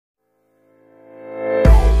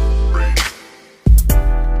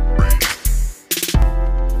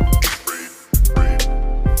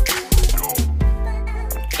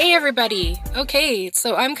everybody! Okay,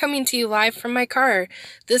 so I'm coming to you live from my car.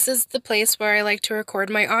 This is the place where I like to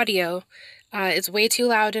record my audio. It's way too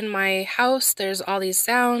loud in my house. There's all these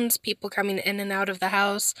sounds, people coming in and out of the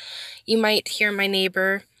house. You might hear my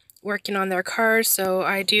neighbor working on their car, so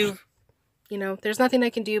there's nothing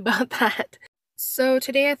I can do about that. So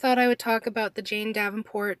today I thought I would talk about the Jane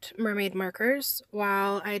Davenport Mermaid Markers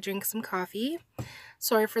while I drink some coffee.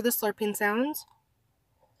 Sorry for the slurping sounds.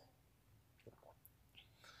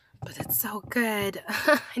 But it's so good.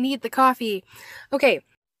 I need the coffee. Okay,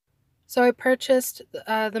 so I purchased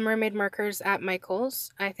the Mermaid Markers at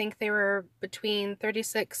Michael's. I think they were between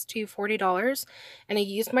 $36 to $40, and I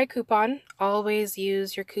used my coupon. Always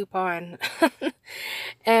use your coupon.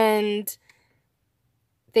 And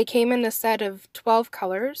they came in a set of 12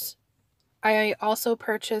 colors. I also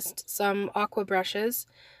purchased some aqua brushes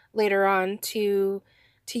later on to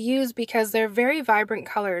use because they're very vibrant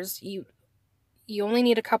colors. You only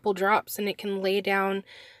need a couple drops and it can lay down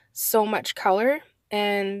so much color.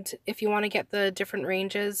 And if you want to get the different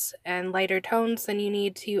ranges and lighter tones, then you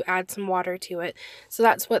need to add some water to it. So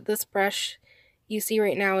that's what this brush you see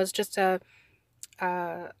right now is, just a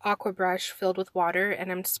aqua brush filled with water,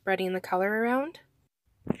 and I'm spreading the color around.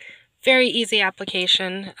 Very easy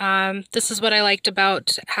application. This is what I liked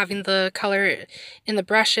about having the color in the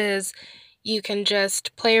brushes. You can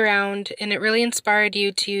just play around, and it really inspired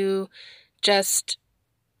you to just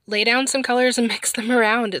lay down some colors and mix them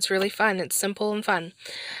around. It's really fun. It's simple and fun.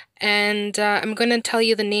 And I'm going to tell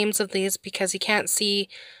you the names of these because you can't see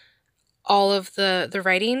all of the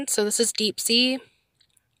writing. So this is Deep Sea,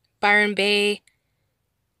 Byron Bay,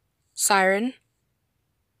 Siren,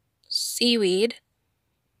 Seaweed,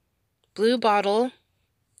 Blue Bottle,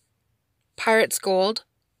 Pirate's Gold,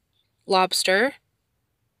 Lobster,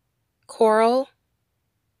 Coral,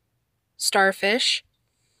 Starfish,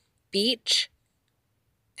 Beach,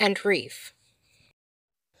 and Reef.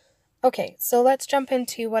 Okay, so let's jump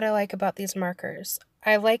into what I like about these markers.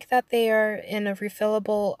 I like that they are in a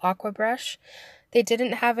refillable aqua brush. They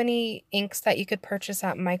didn't have any inks that you could purchase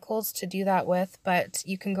at Michael's to do that with, but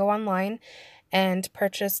you can go online and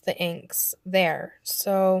purchase the inks there.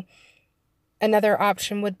 So another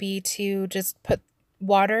option would be to just put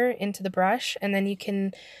water into the brush, and then you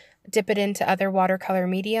can dip it into other watercolor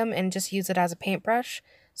medium and just use it as a paintbrush.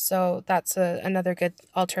 So that's another good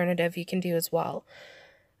alternative you can do as well.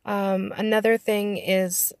 Another thing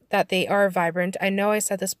is that they are vibrant. I know I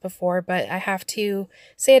said this before, but I have to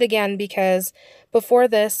say it again because before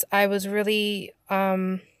this, I was really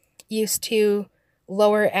used to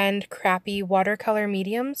lower end crappy watercolor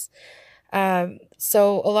mediums.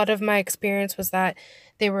 So a lot of my experience was that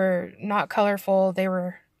they were not colorful. They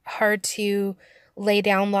were hard to lay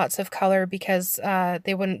down lots of color because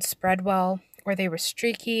they wouldn't spread well, or they were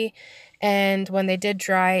streaky, and when they did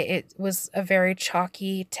dry, it was a very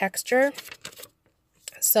chalky texture.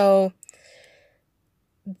 So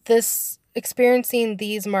experiencing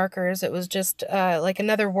these markers, it was just like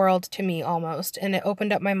another world to me almost, and it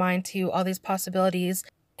opened up my mind to all these possibilities.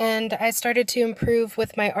 And I started to improve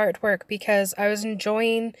with my artwork because I was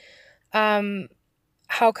enjoying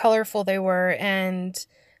how colorful they were and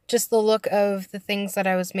just the look of the things that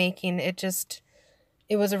I was making.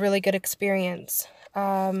 It was a really good experience.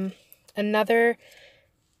 Another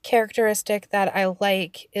characteristic that I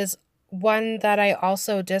like is one that I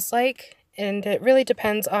also dislike, and it really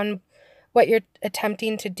depends on what you're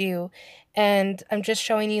attempting to do. And I'm just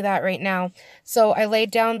showing you that right now. So I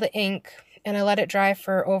laid down the ink and I let it dry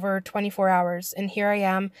for over 24 hours. And here I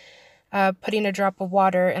am putting a drop of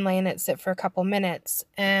water and letting it sit for a couple minutes.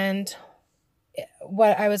 And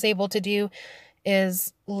what I was able to do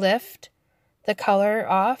is lift the color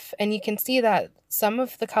off, and you can see that some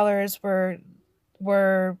of the colors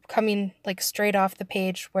were coming like straight off the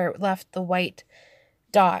page where it left the white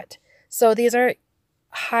dot. So these are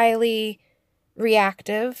highly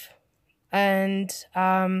reactive and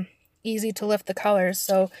easy to lift the colors.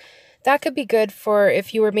 So that could be good for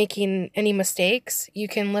if you were making any mistakes. You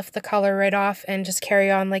can lift the color right off and just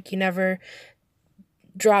carry on like you never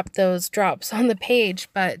dropped those drops on the page.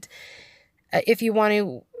 But if you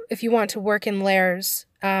want to work in layers,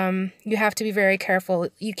 you have to be very careful.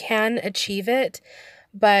 You can achieve it,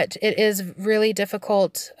 but it is really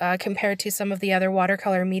difficult compared to some of the other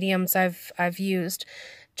watercolor mediums I've used,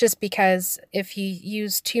 just because if you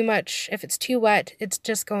use too much, if it's too wet, it's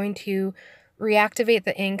just going to reactivate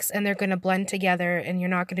the inks and they're going to blend together, and you're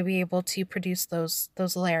not going to be able to produce those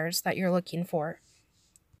layers that you're looking for.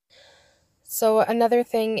 So another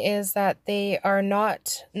thing is that they are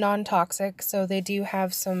not non-toxic, so they do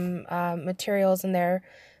have some materials in there,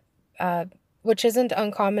 which isn't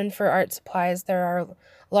uncommon for art supplies. There are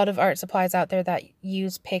a lot of art supplies out there that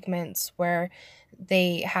use pigments where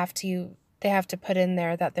they have to put in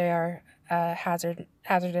there that they are a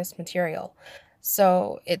hazardous material.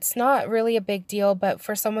 So it's not really a big deal, but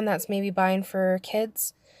for someone that's maybe buying for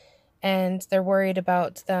kids and they're worried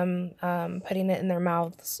about them putting it in their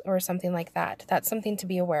mouths or something like that, that's something to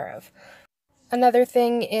be aware of. Another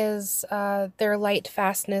thing is their light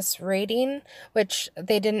fastness rating, which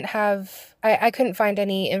they didn't have, I couldn't find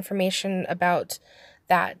any information about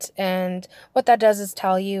that. And what that does is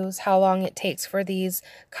tell you is how long it takes for these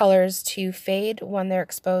colors to fade when they're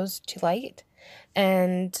exposed to light.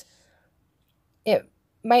 And it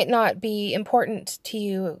might not be important to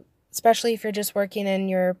you, especially if you're just working in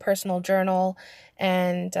your personal journal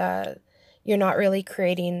and you're not really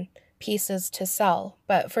creating pieces to sell.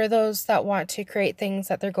 But for those that want to create things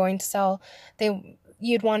that they're going to sell,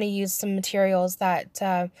 you'd want to use some materials that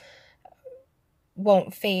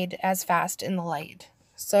won't fade as fast in the light.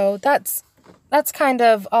 So that's kind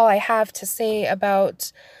of all I have to say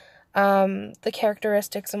about the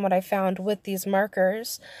characteristics and what I found with these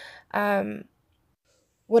markers.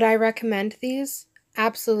 Would I recommend these?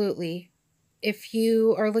 Absolutely. If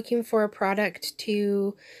you are looking for a product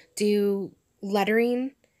to do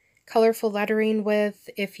lettering, colorful lettering with,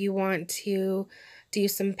 if you want to do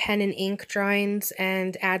some pen and ink drawings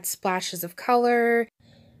and add splashes of color,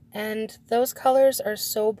 and those colors are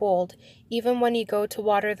so bold, even when you go to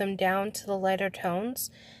water them down to the lighter tones,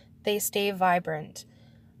 they stay vibrant.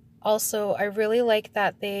 Also, I really like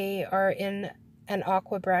that they are in an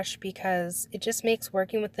aqua brush because it just makes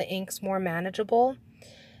working with the inks more manageable,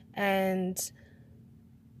 and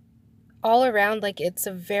all around, like, it's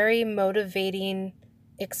a very motivating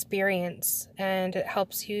experience, and it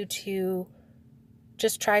helps you to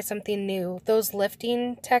just try something new. Those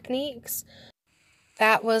lifting techniques,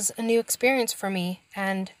 that was a new experience for me,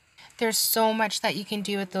 and there's so much that you can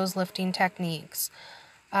do with those lifting techniques.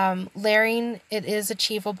 Layering, it is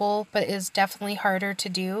achievable, but it is definitely harder to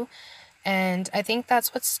do. And I think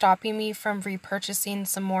that's what's stopping me from repurchasing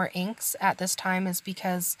some more inks at this time, is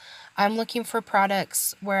because I'm looking for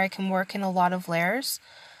products where I can work in a lot of layers.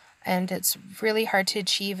 And it's really hard to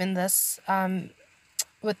achieve in this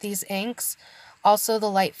with these inks. Also, the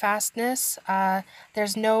light fastness,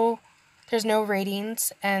 there's no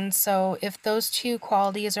ratings. And so if those two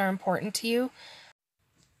qualities are important to you,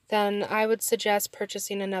 then I would suggest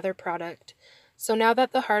purchasing another product. So now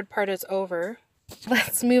that the hard part is over,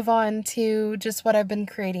 let's move on to just what I've been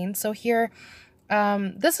creating. So here,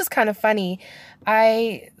 this is kind of funny.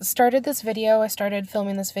 I started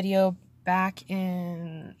filming this video back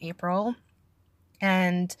in April,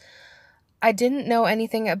 and I didn't know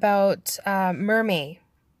anything about Mermaid.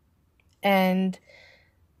 And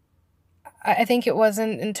I think it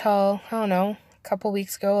wasn't until, I don't know, a couple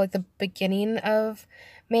weeks ago, like the beginning of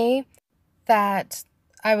May, that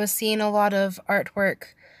I was seeing a lot of artwork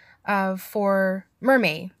for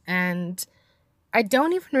Mermaid, and I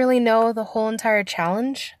don't even really know the whole entire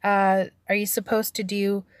challenge. Are you supposed to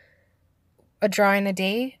do a drawing a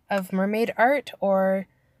day of mermaid art, or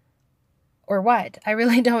what? I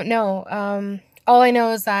really don't know. All I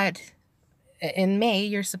know is that in May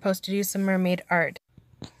you're supposed to do some mermaid art.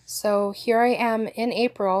 So here I am in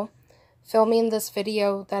April filming this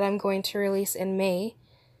video that I'm going to release in May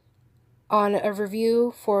on a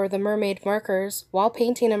review for the Mermaid Markers while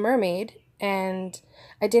painting a mermaid, and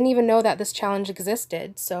I didn't even know that this challenge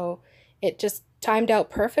existed, so it just timed out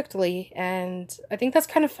perfectly, and I think that's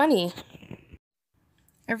kind of funny.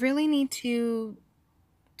 I really need to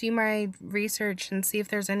do my research and see if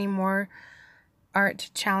there's any more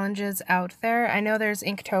art challenges out there. I know there's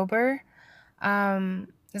Inktober.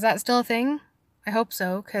 Is that still a thing? I hope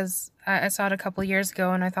so, because I saw it a couple years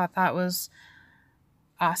ago and I thought that was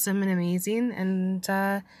awesome and amazing.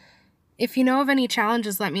 And if you know of any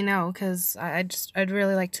challenges, let me know, because I'd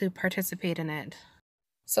really like to participate in it.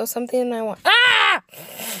 So something I want... Ah!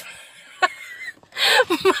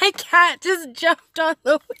 My cat just jumped on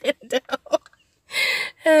the window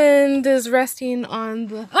and is resting on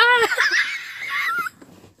the... Ah!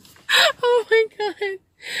 Oh my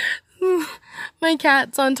god. My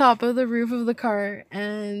cat's on top of the roof of the car,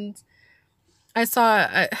 and I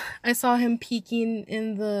saw him peeking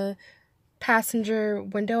in the passenger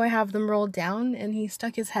window. I have them rolled down, and he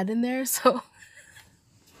stuck his head in there, so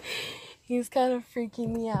he's kind of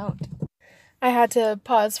freaking me out. I had to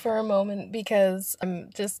pause for a moment because I'm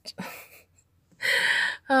just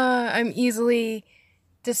I'm easily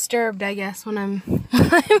disturbed, I guess, when I'm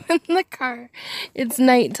in the car. It's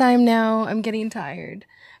nighttime now. I'm getting tired,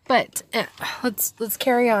 but let's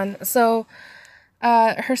carry on. So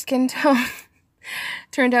her skin tone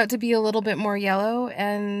turned out to be a little bit more yellow,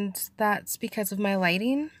 and that's because of my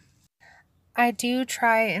lighting. I do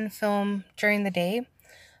try and film during the day,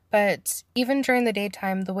 but even during the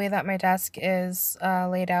daytime, the way that my desk is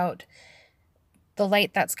laid out, the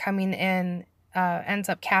light that's coming in ends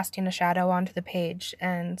up casting a shadow onto the page,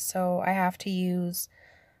 and so I have to use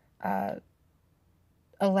a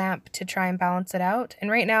lamp to try and balance it out.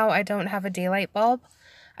 And right now I don't have a daylight bulb.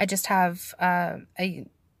 I just have a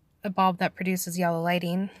bulb that produces yellow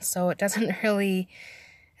lighting, so it doesn't really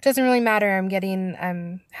matter.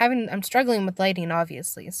 I'm struggling with lighting,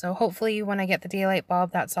 obviously. So hopefully when I get the daylight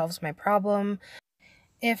bulb, that solves my problem.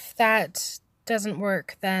 If that doesn't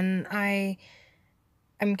work, then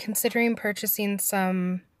I'm considering purchasing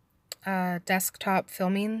some desktop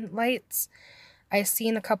filming lights. I've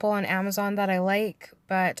seen a couple on Amazon that I like,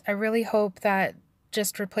 but I really hope that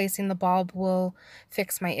just replacing the bulb will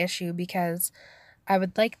fix my issue, because I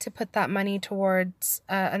would like to put that money towards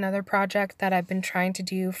another project that I've been trying to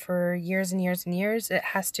do for years and years and years. It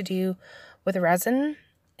has to do with resin.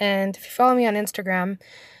 And if you follow me on Instagram,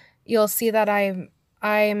 you'll see that I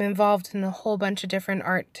am involved in a whole bunch of different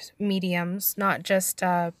art mediums, not just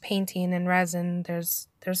painting and resin. There's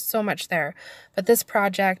so much there. But this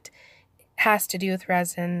project has to do with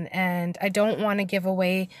resin, and I don't want to give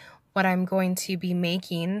away what I'm going to be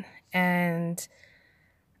making, and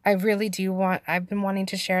I really do want, I've been wanting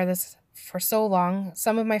to share this for so long.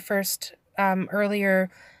 Some of my first earlier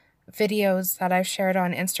videos that I've shared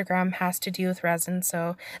on Instagram has to do with resin,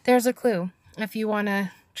 so there's a clue. If you want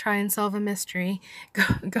to try and solve a mystery,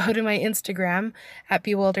 go to my Instagram at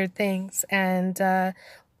Bewildered Things and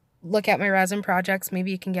look at my resin projects.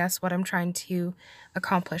 Maybe you can guess what I'm trying to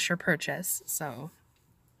accomplish or purchase. So,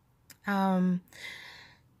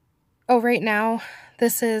 right now,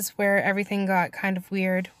 this is where everything got kind of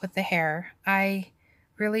weird with the hair. I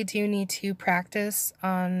really do need to practice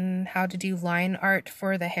on how to do line art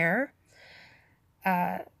for the hair.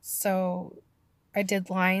 So I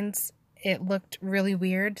did lines. It looked really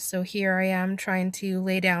weird. So here I am trying to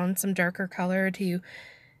lay down some darker color to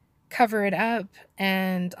cover it up,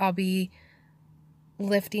 and I'll be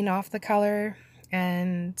lifting off the color,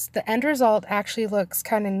 and the end result actually looks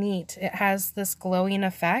kind of neat. It has this glowing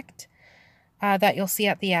effect that you'll see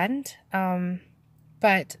at the end.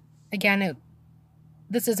 But again,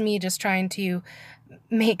 this is me just trying to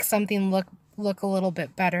make something look a little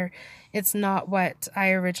bit better. It's not what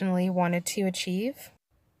I originally wanted to achieve.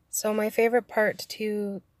 So my favorite part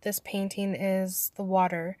to this painting is the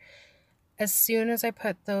water. As soon as I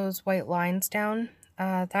put those white lines down,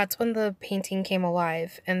 that's when the painting came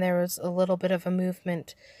alive, and there was a little bit of a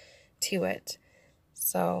movement to it.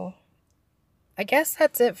 So I guess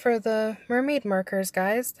that's it for the mermaid markers,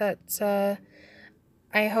 guys.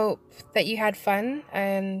 I hope that you had fun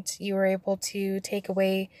and you were able to take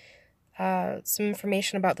away some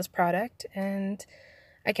information about this product, and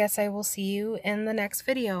I guess I will see you in the next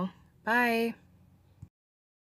video. Bye!